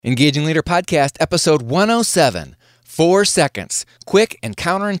Engaging Leader Podcast, episode 107, 4 seconds, quick and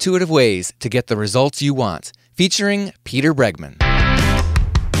counterintuitive ways to get the results you want, featuring Peter Bregman.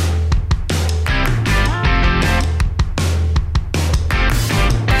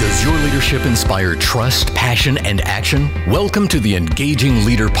 Does your leadership inspire trust, passion, and action? Welcome to the Engaging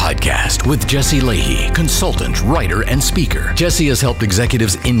Leader Podcast with Jesse Leahy, consultant, writer, and speaker. Jesse has helped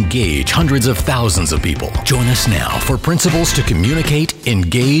executives engage hundreds of thousands of people. Join us now for principles to communicate,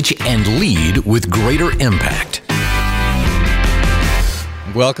 engage, and lead with greater impact.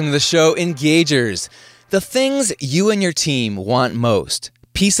 Welcome to the show, Engagers. The things you and your team want most: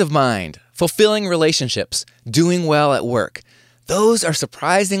 peace of mind, fulfilling relationships, doing well at work. Those are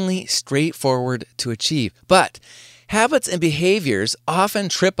surprisingly straightforward to achieve, but habits and behaviors often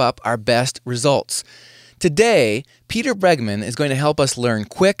trip up our best results. Today, Peter Bregman is going to help us learn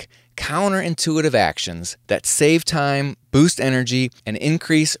quick, counterintuitive actions that save time, boost energy, and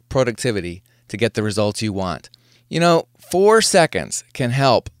increase productivity to get the results you want. 4 seconds can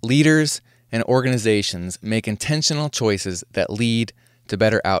help leaders and organizations make intentional choices that lead to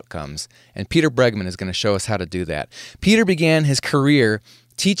better outcomes. And Peter Bregman is going to show us how to do that. Peter began his career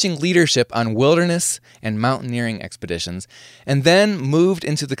teaching leadership on wilderness and mountaineering expeditions, and then moved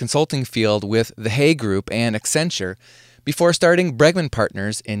into the consulting field with the Hay Group and Accenture before starting Bregman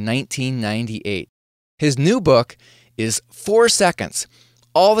Partners in 1998. His new book is 4 Seconds,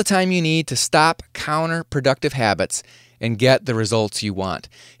 all the time you need to stop counterproductive habits and get the results you want.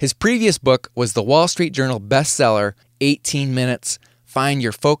 His previous book was the Wall Street Journal bestseller, 18 Minutes, Find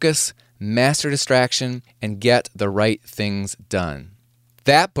Your Focus, Master Distraction, and Get the Right Things Done.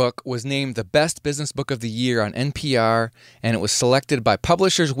 That book was named the Best Business Book of the Year on NPR, and it was selected by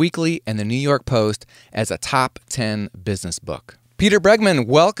Publishers Weekly and the New York Post as a top 10 business book. Peter Bregman,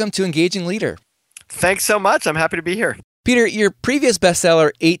 welcome to Engaging Leader. Thanks so much. I'm happy to be here. Peter, your previous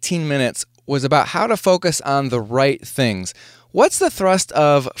bestseller, 18 Minutes, was about how to focus on the right things. What's the thrust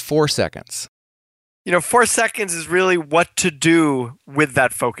of 4 seconds? 4 seconds is really what to do with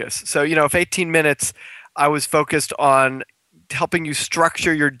that focus. So, if 18 minutes, I was focused on helping you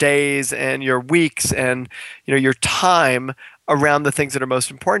structure your days and your weeks and, your time around the things that are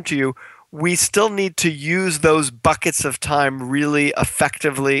most important to you, we still need to use those buckets of time really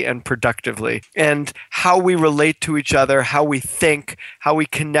effectively and productively. And how we relate to each other, how we think, how we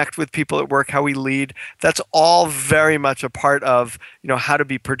connect with people at work, how we lead, that's all very much a part of, how to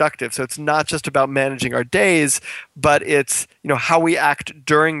be productive. So it's not just about managing our days, but it's, how we act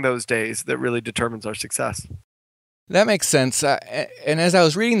during those days that really determines our success. That makes sense. And as I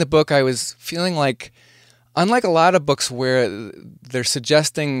was reading the book, I was feeling like, unlike a lot of books where they're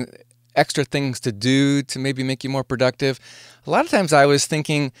suggesting extra things to do to maybe make you more productive, a lot of times I was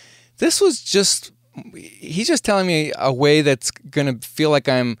thinking, he's just telling me a way that's going to feel like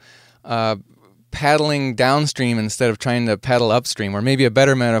I'm paddling downstream instead of trying to paddle upstream. Or maybe a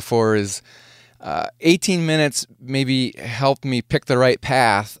better metaphor is 18 minutes maybe helped me pick the right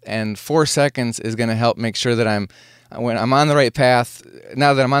path, and 4 seconds is going to help make sure that when I'm on the right path,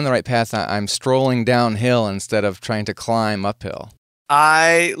 now that I'm on the right path, I'm strolling downhill instead of trying to climb uphill.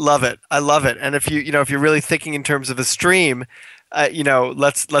 I love it. And if you're really thinking in terms of a stream,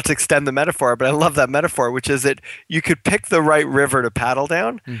 let's extend the metaphor. But I love that metaphor, which is that you could pick the right river to paddle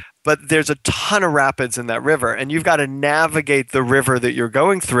down, but there's a ton of rapids in that river, and you've got to navigate the river that you're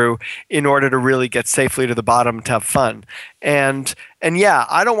going through in order to really get safely to the bottom to have fun. And yeah,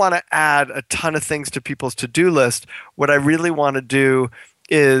 I don't want to add a ton of things to people's to-do list. What I really want to do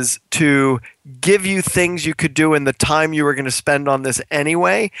is to give you things you could do in the time you were going to spend on this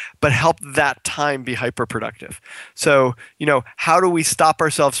anyway, but help that time be hyper-productive. So, how do we stop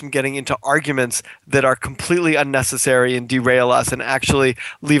ourselves from getting into arguments that are completely unnecessary and derail us and actually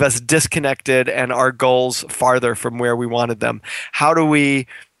leave us disconnected and our goals farther from where we wanted them? How do we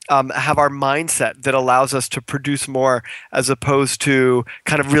have our mindset that allows us to produce more as opposed to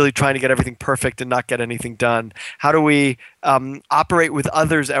kind of really trying to get everything perfect and not get anything done? How do we operate with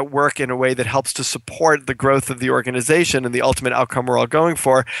others at work in a way that helps to support the growth of the organization and the ultimate outcome we're all going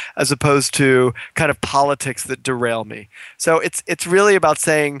for, as opposed to kind of politics that derail me? So it's really about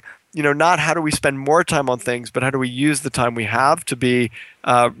saying, not how do we spend more time on things, but how do we use the time we have to be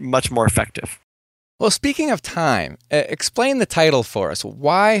much more effective. Well, speaking of time, explain the title for us.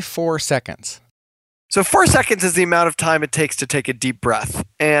 Why 4 seconds? So 4 seconds is the amount of time it takes to take a deep breath.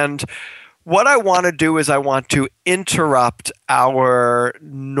 And what I want to do is I want to interrupt our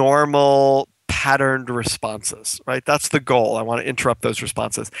normal patterned responses, right? That's the goal. I want to interrupt those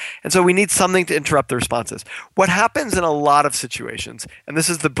responses. And so we need something to interrupt the responses. What happens in a lot of situations, and this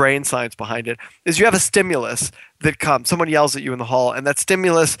is the brain science behind it, is you have a stimulus that comes. Someone yells at you in the hall, and that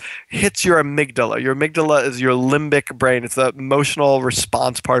stimulus hits your amygdala. Your amygdala is your limbic brain. It's the emotional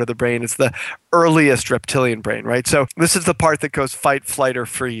response part of the brain. It's the earliest reptilian brain, right? So this is the part that goes fight, flight, or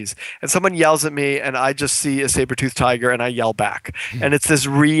freeze. And someone yells at me, and I just see a saber-toothed tiger, and I yell back. And it's this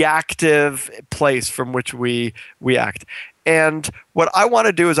reactive place from which we act. And what I want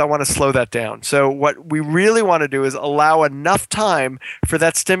to do is I want to slow that down. So what we really want to do is allow enough time for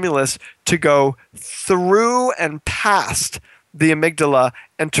that stimulus to go through and past the amygdala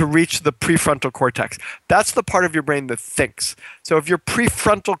and to reach the prefrontal cortex. That's the part of your brain that thinks. So if your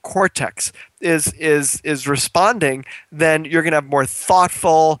prefrontal cortex is responding, then you're going to have more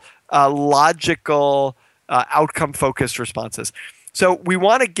thoughtful, logical, outcome-focused responses. So we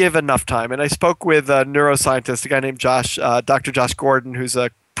want to give enough time. And I spoke with a neuroscientist, a guy named Dr. Josh Gordon, who's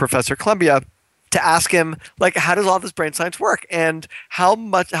a professor at Columbia, to ask him, like, how does all this brain science work? And how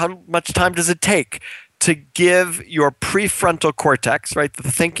much time does it take to give your prefrontal cortex, right,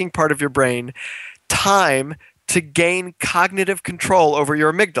 the thinking part of your brain, time to gain cognitive control over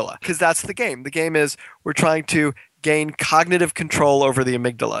your amygdala? Because that's the game. The game is we're trying to gain cognitive control over the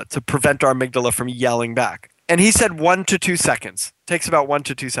amygdala to prevent our amygdala from yelling back. And he said 1 to 2 seconds. Takes about 1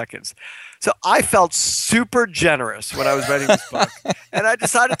 to 2 seconds. So I felt super generous when I was writing this book. And I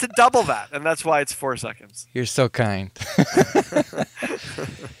decided to double that. And that's why it's 4 seconds. You're so kind.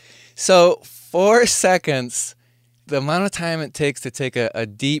 So 4 seconds, the amount of time it takes to take a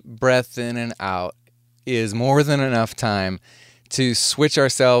deep breath in and out is more than enough time to switch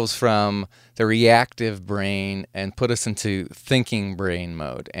ourselves from the reactive brain and put us into thinking brain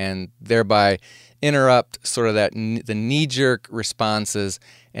mode, and thereby interrupt sort of the knee-jerk responses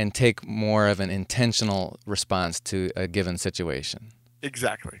and take more of an intentional response to a given situation.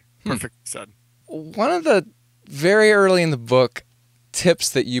 Exactly. Perfect said. One of the very early in the book tips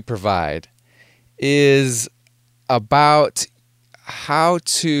that you provide is about how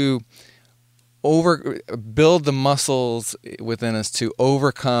to build the muscles within us to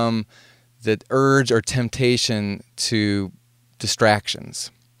overcome the urge or temptation to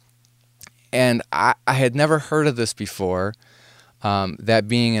distractions. And I had never heard of this before, that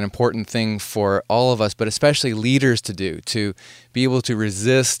being an important thing for all of us, but especially leaders to do, to be able to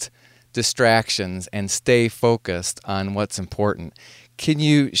resist distractions and stay focused on what's important. Can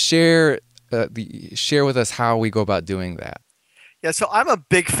you share with us how we go about doing that? Yeah, so I'm a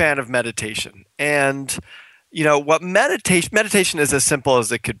big fan of meditation. And what meditation is as simple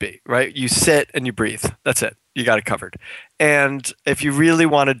as it could be, right? You sit and you breathe. That's it. You got it covered. And if you really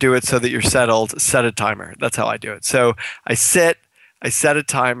want to do it so that you're settled, set a timer. That's how I do it. So I set a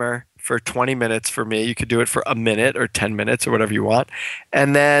timer for 20 minutes for me. You could do it for a minute or 10 minutes or whatever you want.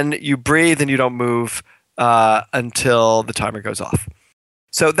 And then you breathe and you don't move until the timer goes off.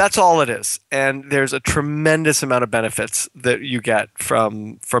 So that's all it is. And there's a tremendous amount of benefits that you get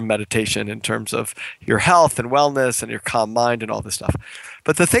from meditation in terms of your health and wellness and your calm mind and all this stuff.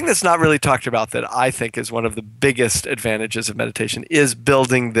 But the thing that's not really talked about that I think is one of the biggest advantages of meditation is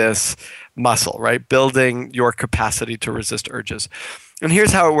building this muscle, right? Building your capacity to resist urges. And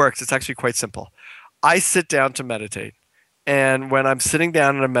here's how it works. It's actually quite simple. I sit down to meditate. And when I'm sitting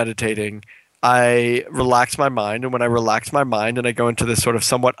down and I'm meditating, I relax my mind, and when I relax my mind and I go into this sort of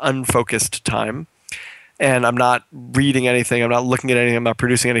somewhat unfocused time, and I'm not reading anything, I'm not looking at anything, I'm not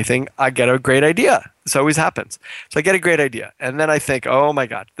producing anything, I get a great idea. This always happens. So I get a great idea, and then I think, oh my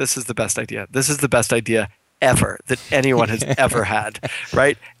God, this is the best idea. This is the best idea ever that anyone has ever had,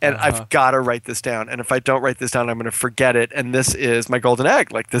 right? And I've got to write this down. And if I don't write this down, I'm going to forget it. And this is my golden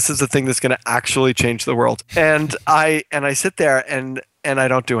egg. Like, this is the thing that's going to actually change the world. And I sit there and I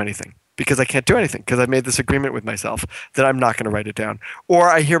don't do anything. Because I can't do anything, because I've made this agreement with myself that I'm not going to write it down. Or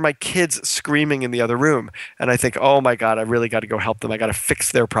I hear my kids screaming in the other room, and I think, oh my God, I really got to go help them. I got to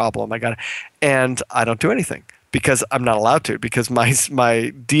fix their problem. And I don't do anything because I'm not allowed to, because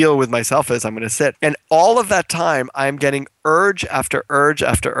my deal with myself is I'm going to sit. And all of that time, I'm getting urge after urge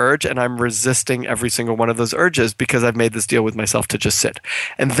after urge, and I'm resisting every single one of those urges because I've made this deal with myself to just sit.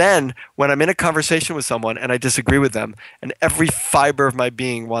 And then when I'm in a conversation with someone and I disagree with them, and every fiber of my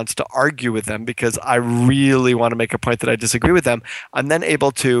being wants to argue with them because I really want to make a point that I disagree with them, I'm then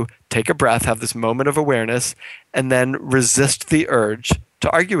able to take a breath, have this moment of awareness, and then resist the urge to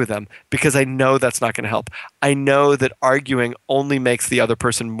argue with them, because I know that's not going to help. I know that arguing only makes the other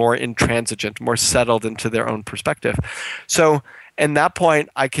person more intransigent, more settled into their own perspective. So at that point,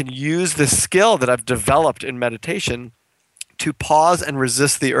 I can use this skill that I've developed in meditation to pause and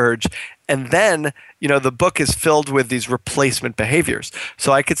resist the urge. And then, the book is filled with these replacement behaviors.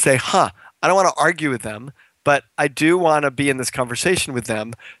 So I could say, I don't want to argue with them, but I do want to be in this conversation with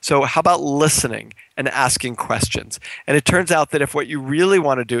them. So how about listening and asking questions? And it turns out that if what you really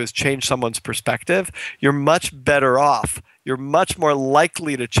want to do is change someone's perspective, you're much better off. You're much more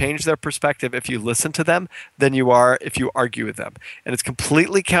likely to change their perspective if you listen to them than you are if you argue with them. And it's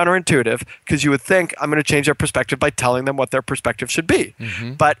completely counterintuitive because you would think, I'm going to change their perspective by telling them what their perspective should be.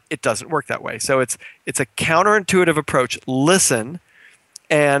 But it doesn't work that way. So it's a counterintuitive approach. Listen.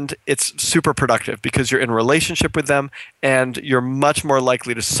 And it's super productive because you're in a relationship with them and you're much more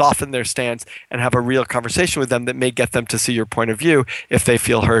likely to soften their stance and have a real conversation with them that may get them to see your point of view if they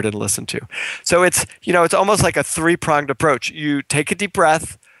feel heard and listened to. So it's almost like a three-pronged approach. You take a deep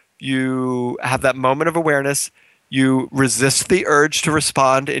breath, you have that moment of awareness, you resist the urge to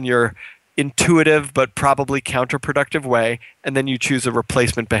respond in your intuitive but probably counterproductive way, and then you choose a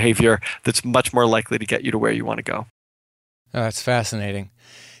replacement behavior that's much more likely to get you to where you want to go. Oh, that's fascinating.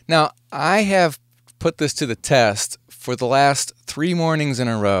 Now, I have put this to the test. For the last 3 mornings in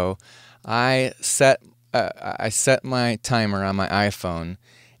a row, I set my timer on my iPhone,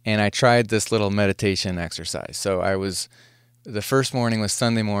 and I tried this little meditation exercise. So the first morning was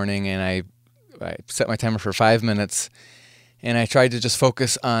Sunday morning, and I set my timer for 5 minutes, and I tried to just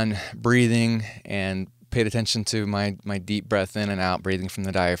focus on breathing and paid attention to my deep breath in and out, breathing from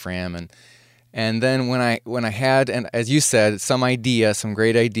the diaphragm, and then when I had, and as you said, some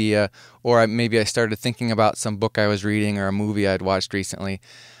great idea, or maybe I started thinking about some book I was reading or a movie I'd watched recently,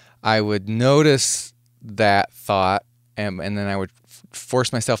 I would notice that thought, and then I would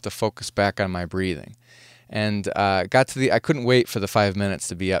force myself to focus back on my breathing. And I couldn't wait for the 5 minutes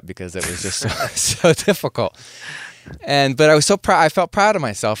to be up because it was just so difficult. But I was so proud. I felt proud of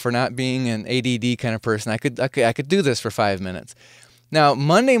myself for not being an ADD kind of person. I could do this for 5 minutes. Now,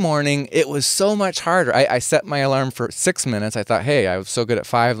 Monday morning, it was so much harder. I set my alarm for 6 minutes. I thought, hey, I was so good at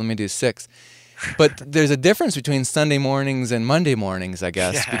 5, let me do 6. But there's a difference between Sunday mornings and Monday mornings, I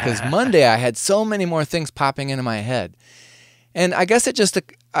guess, because Monday I had so many more things popping into my head. And I guess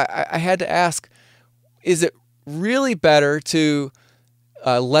I had to ask, is it really better to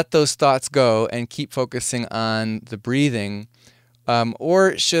let those thoughts go and keep focusing on the breathing,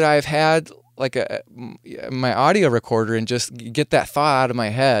 or should I have had my audio recorder and just get that thought out of my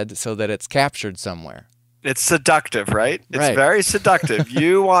head so that it's captured somewhere? It's seductive, right? It's Right. very seductive.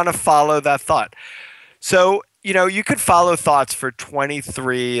 You want to follow that thought. So, you could follow thoughts for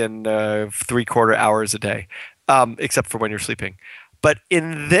 23 and 3/4 hours a day, except for when you're sleeping. But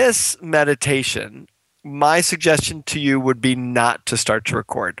in this meditation, my suggestion to you would be not to start to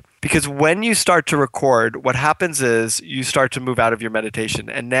record. Because when you start to record, what happens is you start to move out of your meditation.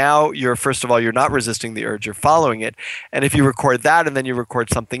 And now first of all, you're not resisting the urge, you're following it. And if you record that and then you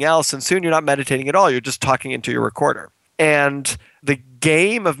record something else, and soon you're not meditating at all, you're just talking into your recorder. And the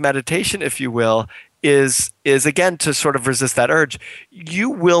game of meditation, if you will, is again to sort of resist that urge.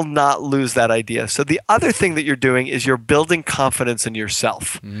 You will not lose that idea. So the other thing that you're doing is you're building confidence in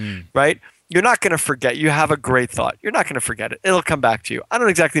yourself, right? You're not going to forget. You have a great thought. You're not going to forget it. It'll come back to you. I don't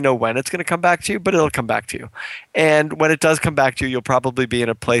exactly know when it's going to come back to you, but it'll come back to you. And when it does come back to you, you'll probably be in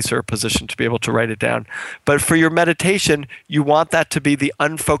a place or a position to be able to write it down. But for your meditation, you want that to be the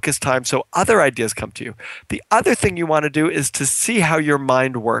unfocused time so other ideas come to you. The other thing you want to do is to see how your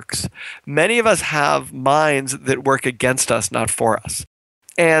mind works. Many of us have minds that work against us, not for us.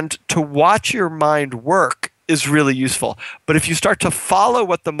 And to watch your mind work is really useful. But if you start to follow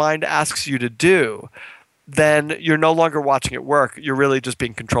what the mind asks you to do, then you're no longer watching it work. You're really just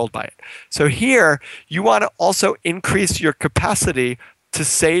being controlled by it. So here, you want to also increase your capacity to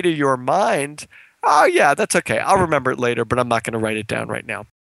say to your mind, oh yeah, that's okay. I'll remember it later, but I'm not going to write it down right now.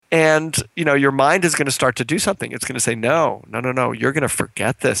 And, your mind is going to start to do something. It's going to say, no, you're going to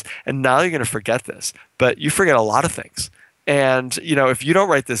forget this. And now you're going to forget this. But you forget a lot of things. And, if you don't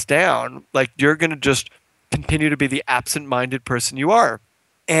write this down, you're going to just continue to be the absent-minded person you are.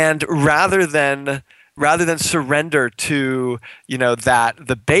 And rather than surrender to,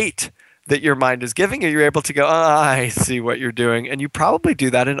 the bait that your mind is giving you, you're able to go, I see what you're doing. And you probably do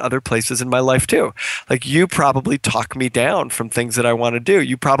that in other places in my life too. You probably talk me down from things that I want to do.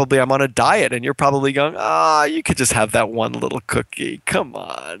 I'm on a diet and you're probably going, you could just have that one little cookie. Come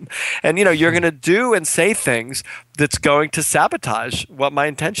on. And, you're going to do and say things that's going to sabotage what my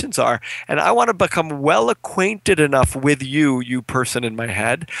intentions are. And I want to become well acquainted enough with you person in my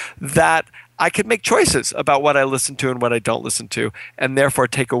head, that I can make choices about what I listen to and what I don't listen to, and therefore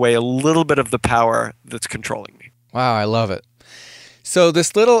take away a little bit of the power that's controlling me. Wow, I love it. So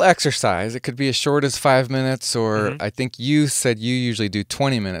this little exercise, it could be as short as 5 minutes, or I think you said you usually do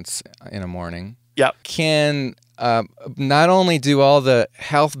 20 minutes in a morning. Yep. Can not only do all the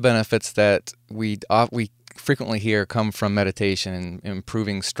health benefits that we frequently hear come from meditation and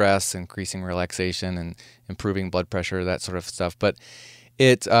improving stress, increasing relaxation, and improving blood pressure, that sort of stuff. But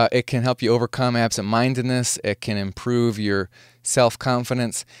it can help you overcome absent-mindedness. It can improve your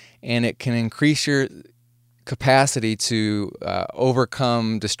self-confidence, and it can increase your capacity to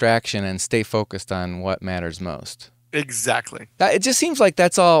overcome distraction and stay focused on what matters most. Exactly. It just seems like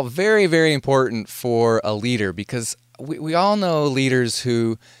that's all very, very important for a leader, because we all know leaders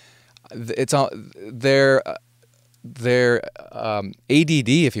who they're ADD,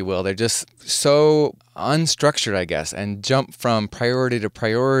 if you will. They're just so unstructured, I guess, and jump from priority to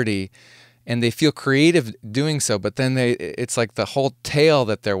priority, and they feel creative doing so, but then it's like the whole tail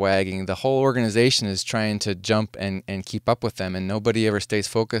that they're wagging. The whole organization is trying to jump and keep up with them, and nobody ever stays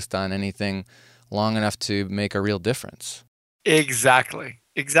focused on anything long enough to make a real difference. Exactly.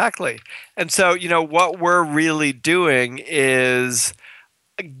 And so, what we're really doing is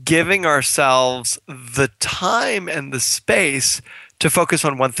giving ourselves the time and the space to focus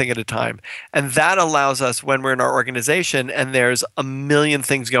on one thing at a time. And that allows us, when we're in our organization and there's a million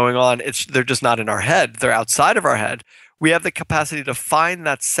things going on, they're just not in our head, they're outside of our head. We have the capacity to find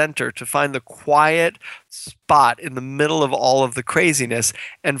that center, to find the quiet spot in the middle of all of the craziness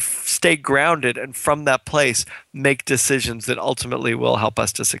and stay grounded, and from that place make decisions that ultimately will help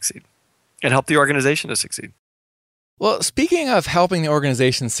us to succeed and help the organization to succeed. Well, speaking of helping the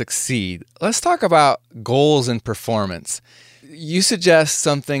organization succeed, let's talk about goals and performance. You suggest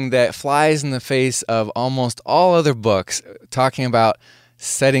something that flies in the face of almost all other books, talking about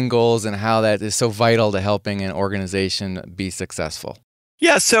setting goals and how that is so vital to helping an organization be successful.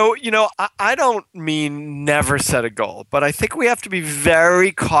 Yeah, so, I don't mean never set a goal, but I think we have to be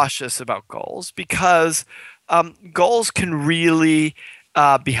very cautious about goals, because goals can really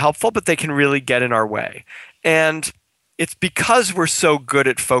be helpful, but they can really get in our way. And it's because we're so good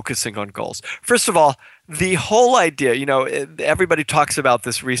at focusing on goals. First of all, the whole idea, everybody talks about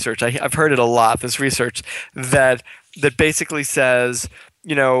this research. I've heard it a lot, this research that basically says,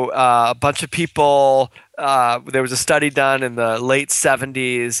 a bunch of people, there was a study done in the late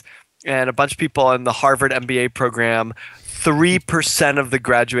 70s, and a bunch of people in the Harvard MBA program, 3% of the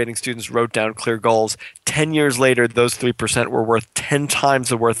graduating students wrote down clear goals. 10 years later, those 3% were worth 10 times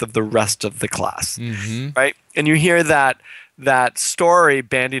the worth of the rest of the class, right? And you hear that story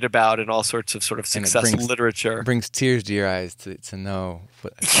bandied about in all sorts of sort of success literature. It brings tears to your eyes to know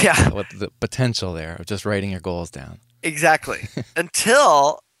what the potential there of just writing your goals down. Exactly.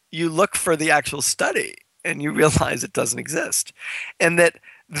 Until you look for the actual study and you realize it doesn't exist. And that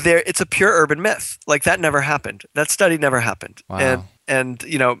it's a pure urban myth. Like, that never happened. That study never happened. Wow. And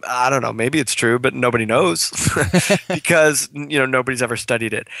I don't know, maybe it's true, but nobody knows because, nobody's ever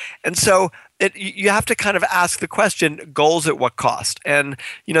studied it. And so you have to kind of ask the question, goals at what cost? And,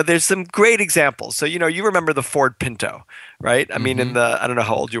 there's some great examples. So, you remember the Ford Pinto, right? I mean, I don't know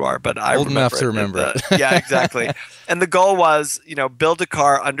how old you are, but I remember enough to remember it. Yeah, exactly. And the goal was, build a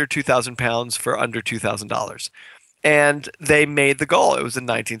car under 2,000 pounds for under $2,000. And they made the goal. It was in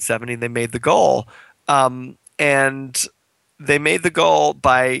 1970. They made the goal. And they made the goal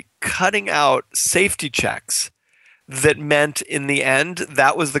by cutting out safety checks that meant, in the end,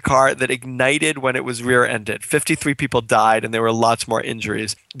 that was the car that ignited when it was rear-ended. 53 people died, and there were lots more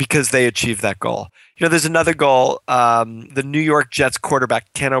injuries because they achieved that goal. There's another goal. The New York Jets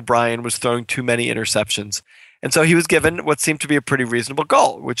quarterback, Ken O'Brien, was throwing too many interceptions. And so he was given what seemed to be a pretty reasonable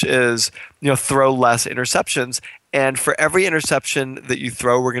goal, which is, throw less interceptions. And for every interception that you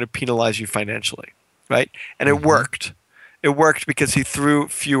throw, we're going to penalize you financially, right? And it worked. It worked because he threw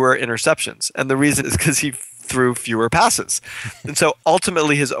fewer interceptions. And the reason is because he threw fewer passes. And so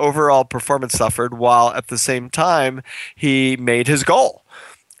ultimately his overall performance suffered, while at the same time he made his goal.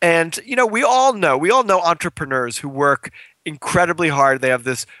 And, we all know entrepreneurs who work incredibly hard. They have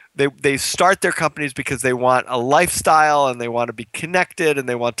this, they start their companies because they want a lifestyle and they want to be connected and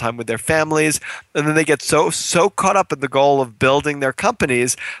they want time with their families. And then they get so caught up in the goal of building their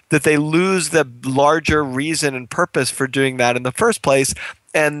companies that they lose the larger reason and purpose for doing that in the first place.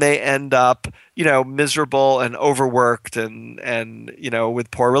 And they end up, miserable and overworked and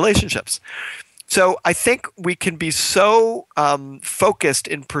with poor relationships. So I think we can be so focused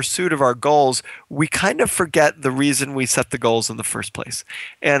in pursuit of our goals, we kind of forget the reason we set the goals in the first place.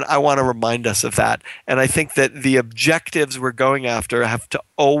 And I want to remind us of that. And I think that the objectives we're going after have to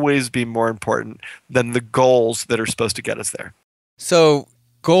always be more important than the goals that are supposed to get us there. So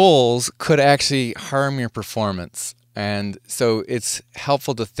goals could actually harm your performance. And so it's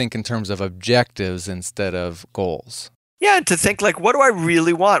helpful to think in terms of objectives instead of goals. Yeah, and to think like, what do I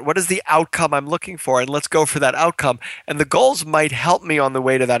really want? What is the outcome I'm looking for? And let's go for that outcome. And the goals might help me on the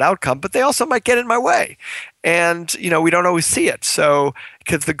way to that outcome, but they also might get in my way. And, we don't always see it. So,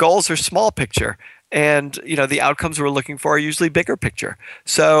 because the goals are small picture and, the outcomes we're looking for are usually bigger picture.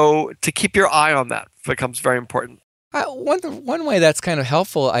 So, to keep your eye on that becomes very important. One way that's kind of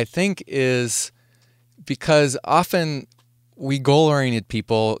helpful, I think, is because often we goal-oriented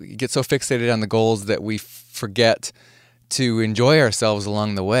people get so fixated on the goals that we forget to enjoy ourselves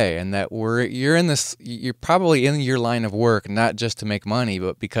along the way, and that you're probably in your line of work not just to make money,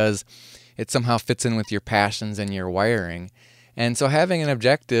 but because it somehow fits in with your passions and your wiring. And so having an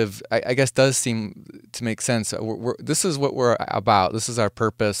objective, I guess, does seem to make sense. This is what we're about. This is our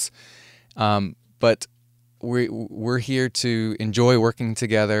purpose. But we're here to enjoy working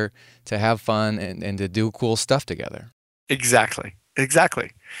together, to have fun, and to do cool stuff together. Exactly.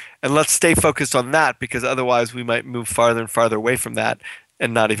 And let's stay focused on that, because otherwise we might move farther and farther away from that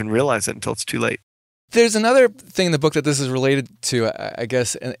and not even realize it until it's too late. There's another thing in the book that this is related to, I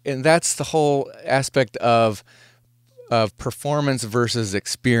guess, and that's the whole aspect of performance versus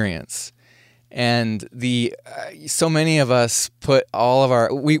experience. And so many of us put all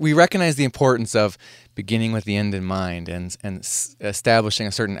of we recognize the importance of beginning with the end in mind and establishing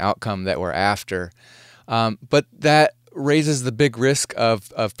a certain outcome that we're after. But that raises the big risk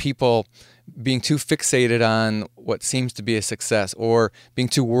of people being too fixated on what seems to be a success, or being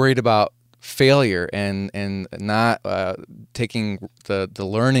too worried about failure and not taking the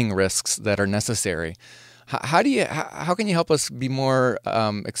learning risks that are necessary. How can you help us be more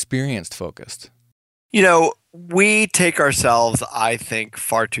experienced focused? We take ourselves, I think,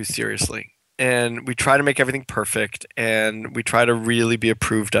 far too seriously. And we try to make everything perfect, and we try to really be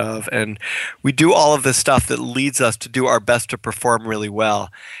approved of. And we do all of this stuff that leads us to do our best to perform really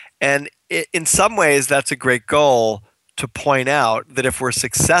well. And in some ways, that's a great goal to point out that if we're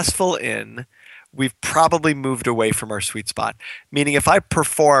successful we've probably moved away from our sweet spot. Meaning, if I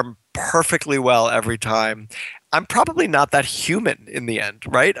perform perfectly well every time, I'm probably not that human in the end,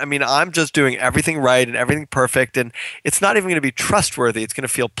 right? I mean, I'm just doing everything right and everything perfect, and it's not even going to be trustworthy. It's going to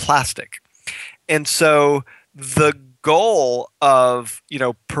feel plastic. And so the goal of,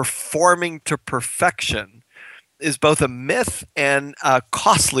 performing to perfection is both a myth and a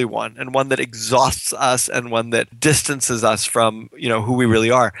costly one, and one that exhausts us and one that distances us from, who we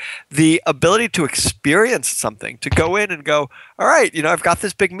really are. The ability to experience something, to go in and go, all right, I've got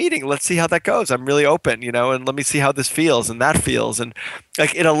this big meeting. Let's see how that goes. I'm really open, and let me see how this feels and that feels. And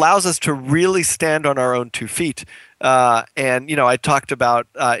like, it allows us to really stand on our own 2 feet. And I talked about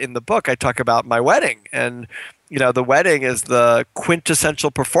in the book, I talk about my wedding, and the wedding is the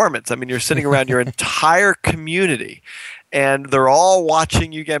quintessential performance. I mean, you're sitting around your entire community, and they're all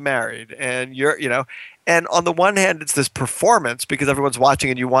watching you get married, and and on the one hand, it's this performance because everyone's watching,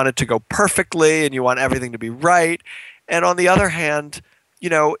 and you want it to go perfectly, and you want everything to be right. And on the other hand,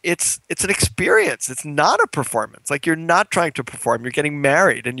 it's an experience. It's not a performance. Like, you're not trying to perform. You're getting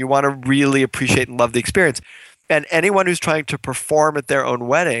married, and you want to really appreciate and love the experience. And anyone who's trying to perform at their own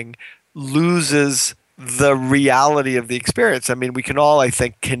wedding loses the reality of the experience. I mean, we can all, I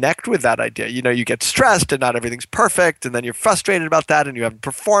think, connect with that idea. You get stressed and not everything's perfect, and then you're frustrated about that, and you haven't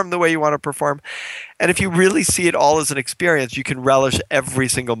performed the way you want to perform. And if you really see it all as an experience, you can relish every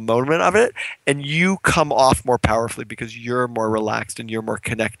single moment of it, and you come off more powerfully because you're more relaxed and you're more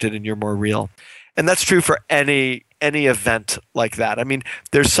connected and you're more real. And that's true for any event like that. I mean,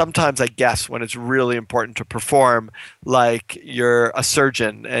 there's sometimes, I guess, when it's really important to perform, like you're a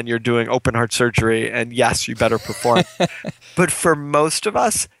surgeon and you're doing open heart surgery, and yes, you better perform. But for most of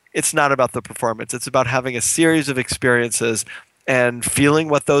us, it's not about the performance. It's about having a series of experiences and feeling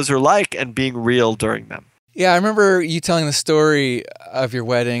what those are like and being real during them. Yeah, I remember you telling the story of your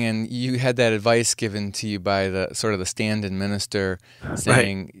wedding, and you had that advice given to you by the sort of the stand-in minister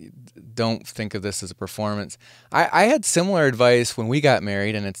saying, right, don't think of this as a performance. I had similar advice when we got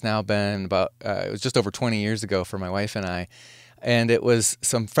married, and it's now been about, it was just over 20 years ago for my wife and I. And it was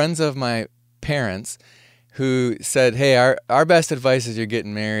some friends of my parents who said, hey, our best advice as you're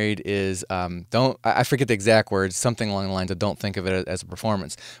getting married is I forget the exact words, something along the lines of don't think of it as a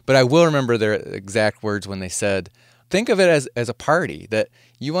performance. But I will remember their exact words when they said, think of it as a party, that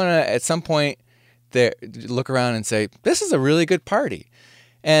you want to at some point look around and say, this is a really good party.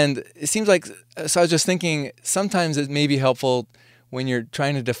 And it seems like, so I was just thinking, sometimes it may be helpful when you're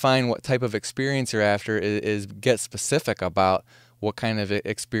trying to define what type of experience you're after is get specific about what kind of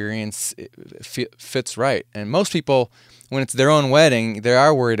experience fits right. And most people, when it's their own wedding, they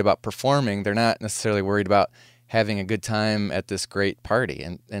are worried about performing. They're not necessarily worried about having a good time at this great party.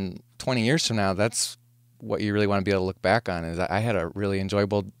 And 20 years from now, that's what you really want to be able to look back on is I had a really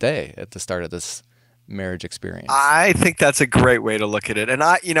enjoyable day at the start of this marriage experience. I think that's a great way to look at it. And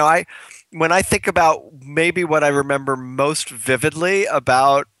when I think about maybe what I remember most vividly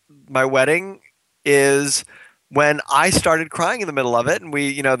about my wedding is when I started crying in the middle of it, and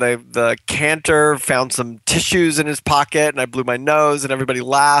the cantor found some tissues in his pocket, and I blew my nose, and everybody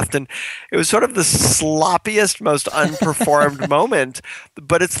laughed, and it was sort of the sloppiest, most unperformed moment,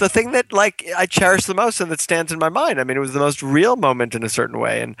 but it's the thing that I cherish the most and that stands in my mind. I mean, it was the most real moment in a certain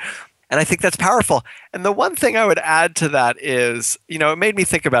way, and I think that's powerful. And the one thing I would add to that is, it made me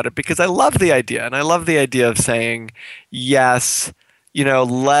think about it because I love the idea, and I love the idea of saying yes.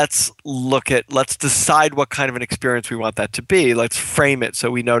 Let's decide what kind of an experience we want that to be. Let's frame it so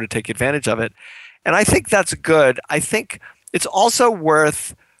we know to take advantage of it. And I think that's good. I think it's also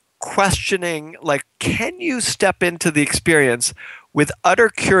worth questioning, can you step into the experience with utter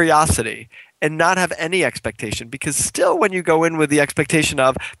curiosity and not have any expectation? Because still, when you go in with the expectation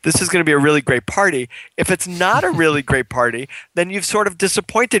of this is going to be a really great party, if it's not a really great party, then you've sort of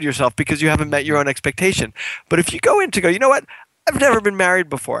disappointed yourself because you haven't met your own expectation. But if you go in to go, you know what? I've never been married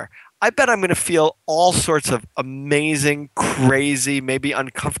before. I bet I'm going to feel all sorts of amazing, crazy, maybe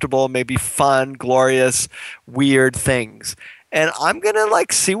uncomfortable, maybe fun, glorious, weird things. And I'm going to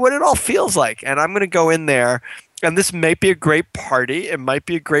see what it all feels like. And I'm going to go in there, and this might be a great party. It might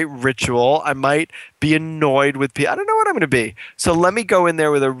be a great ritual. I might be annoyed with people. I don't know what I'm going to be. So let me go in there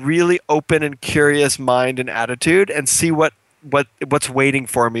with a really open and curious mind and attitude and see what's waiting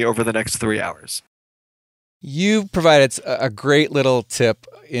for me over the next 3 hours. You provided a great little tip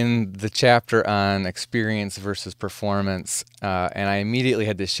in the chapter on experience versus performance, and I immediately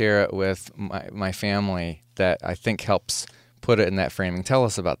had to share it with my family that I think helps put it in that framing. Tell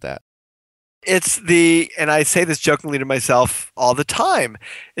us about that. And I say this jokingly to myself all the time,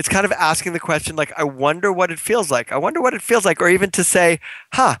 it's kind of asking the question, I wonder what it feels like. I wonder what it feels like. Or even to say,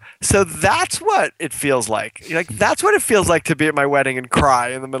 so that's what it feels like. That's what it feels like to be at my wedding and cry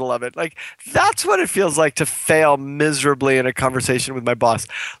in the middle of it. That's what it feels like to fail miserably in a conversation with my boss.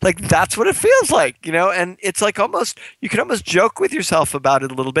 That's what it feels like, and it's almost, you can almost joke with yourself about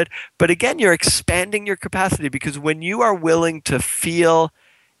it a little bit. But again, you're expanding your capacity, because when you are willing to feel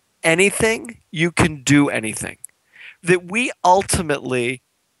anything, you can do anything. That we ultimately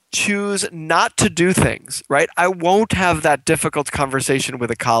choose not to do things, right? I won't have that difficult conversation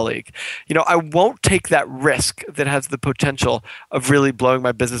with a colleague. I won't take that risk that has the potential of really blowing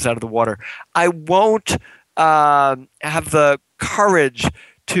my business out of the water. I won't have the courage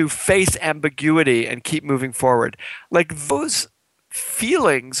to face ambiguity and keep moving forward. Those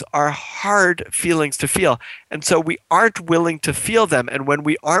feelings are hard feelings to feel. And so we aren't willing to feel them. And when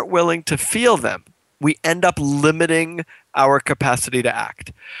we aren't willing to feel them, we end up limiting our capacity to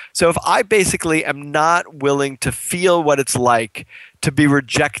act. So if I basically am not willing to feel what it's like to be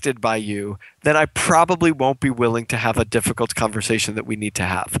rejected by you, then I probably won't be willing to have a difficult conversation that we need to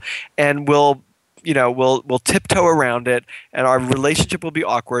have. And we'll tiptoe around it, and our relationship will be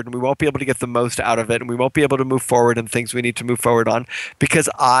awkward, and we won't be able to get the most out of it, and we won't be able to move forward in things we need to move forward on, because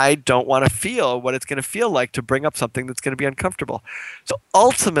I don't want to feel what it's going to feel like to bring up something that's going to be uncomfortable. So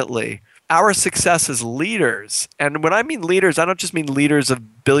ultimately, our success as leaders, and when I mean leaders, I don't just mean leaders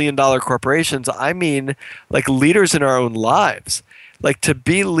of billion-dollar corporations. I mean leaders in our own lives. To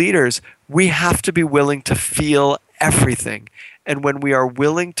be leaders, we have to be willing to feel everything. And when we are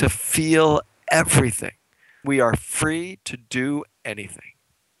willing to feel everything, we are free to do anything.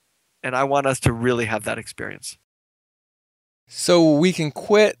 And I want us to really have that experience. So we can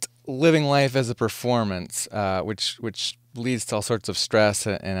quit living life as a performance, which leads to all sorts of stress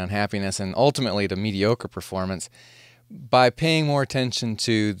and unhappiness, and ultimately to mediocre performance, by paying more attention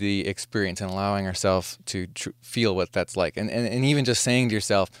to the experience and allowing ourselves to feel what that's like. And even just saying to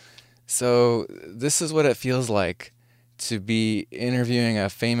yourself, so this is what it feels like to be interviewing a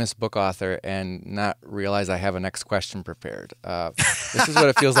famous book author and not realize I have a next question prepared. This is what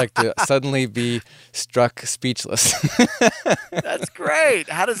it feels like to suddenly be struck speechless. That's great.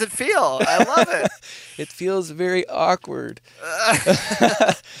 How does it feel? I love it. It feels very awkward.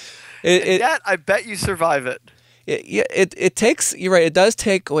 Yet, I bet you survive it. It takes, you're right, it does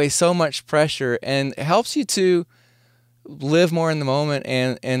take away so much pressure, and it helps you to live more in the moment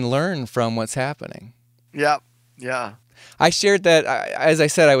and learn from what's happening. Yeah. I shared that, as I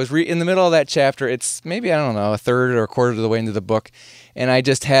said, I was in the middle of that chapter. It's maybe, I don't know, a third or a quarter of the way into the book, and I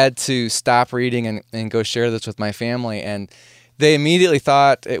just had to stop reading and go share this with my family. And They immediately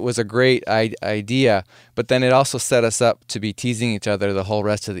thought it was a great idea, but then it also set us up to be teasing each other the whole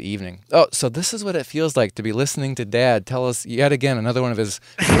rest of the evening. Oh, so this is what it feels like to be listening to Dad tell us yet again another one of his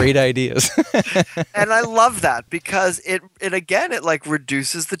great ideas. And I love that because it like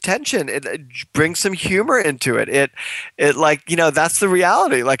reduces the tension. It brings some humor into it. It like, that's the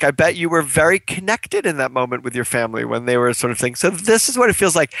reality. Like, I bet you were very connected in that moment with your family when they were sort of thing. So this is what it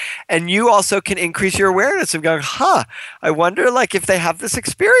feels like. And you also can increase your awareness of going, I wonder like if they have this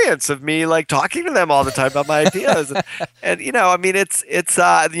experience of me like talking to them all the time about my ideas. And it's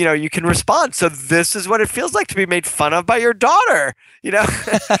you can respond. So this is what it feels like to be made fun of by your daughter, you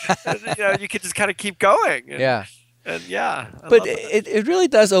could just kind of keep going. Yeah. And yeah. But it really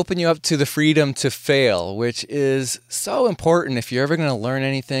does open you up to the freedom to fail, which is so important if you're ever going to learn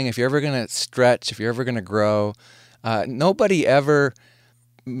anything, if you're ever going to stretch, if you're ever going to grow. Nobody ever...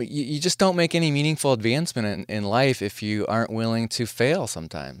 You just don't make any meaningful advancement in life if you aren't willing to fail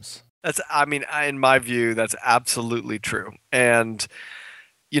sometimes. In my view, that's absolutely true. And,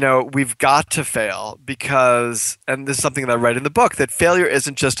 we've got to fail because, and this is something that I write in the book, that failure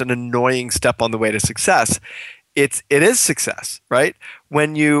isn't just an annoying step on the way to success. It is success, right?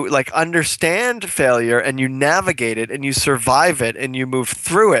 When you like understand failure and you navigate it and you survive it and you move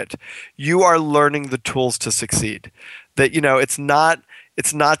through it, you are learning the tools to succeed. That,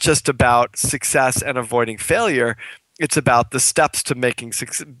 it's not just about success and avoiding failure. It's about the steps to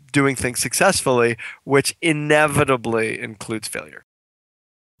doing things successfully, which inevitably includes failure.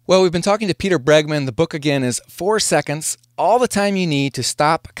 Well, we've been talking to Peter Bregman. The book again is 4 Seconds, all the time you need to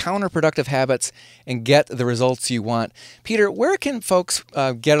stop counterproductive habits and get the results you want. Peter, where can folks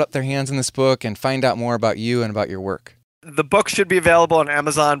get up their hands in this book and find out more about you and about your work? The book should be available on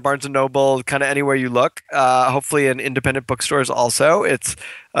Amazon, Barnes & Noble, kind of anywhere you look, hopefully in independent bookstores also. It's,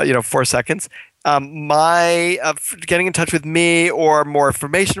 4 Seconds. Getting in touch with me or more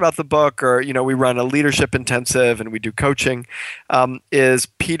information about the book, or, we run a leadership intensive and we do coaching, is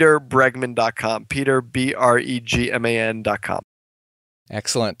peterbregman.com, Peter, BREGMAN.com.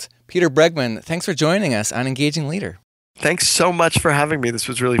 Excellent. Peter Bregman, thanks for joining us on Engaging Leader. Thanks so much for having me. This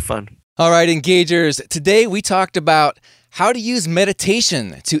was really fun. All right, Engagers. Today we talked about how to use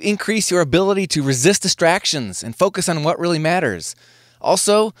meditation to increase your ability to resist distractions and focus on what really matters.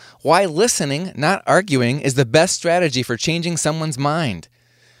 Also, why listening, not arguing, is the best strategy for changing someone's mind.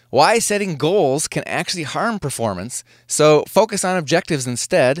 Why setting goals can actually harm performance, so focus on objectives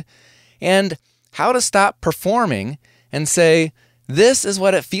instead. And how to stop performing and say, this is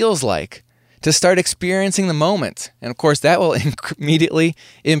what it feels like to start experiencing the moment. And of course, that will immediately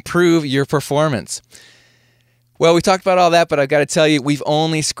improve your performance. Well, we talked about all that, but I've got to tell you, we've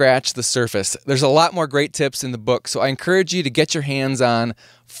only scratched the surface. There's a lot more great tips in the book, so I encourage you to get your hands on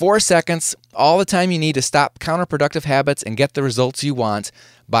 4 Seconds, all the time you need to stop counterproductive habits and get the results you want,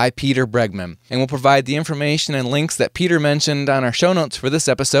 by Peter Bregman. And we'll provide the information and links that Peter mentioned on our show notes for this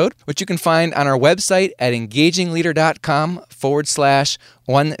episode, which you can find on our website at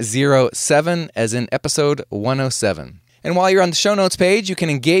engagingleader.com/107, as in episode 107. And while you're on the show notes page, you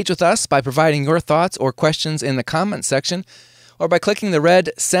can engage with us by providing your thoughts or questions in the comments section, or by clicking the red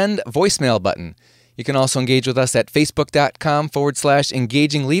Send Voicemail button. You can also engage with us at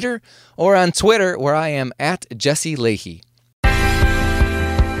facebook.com/engagingleader, or on Twitter, where I am at Jesse Leahy.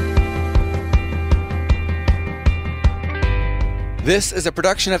 This is a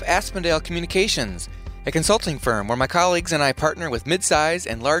production of Aspendale Communications, a consulting firm where my colleagues and I partner with mid-size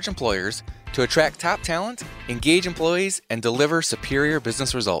and large employers to attract top talent, engage employees, and deliver superior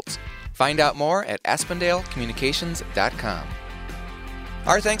business results. Find out more at AspendaleCommunications.com.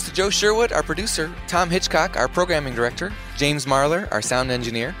 Our thanks to Joe Sherwood, our producer, Tom Hitchcock, our programming director, James Marler, our sound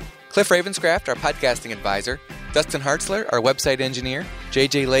engineer, Cliff Ravenscraft, our podcasting advisor, Dustin Hartzler, our website engineer,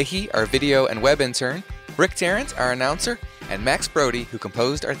 JJ Leahy, our video and web intern, Rick Tarrant, our announcer, and Max Brody, who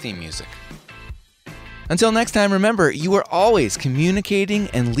composed our theme music. Until next time, remember, you are always communicating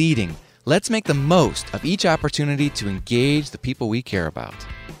and leading. Let's make the most of each opportunity to engage the people we care about.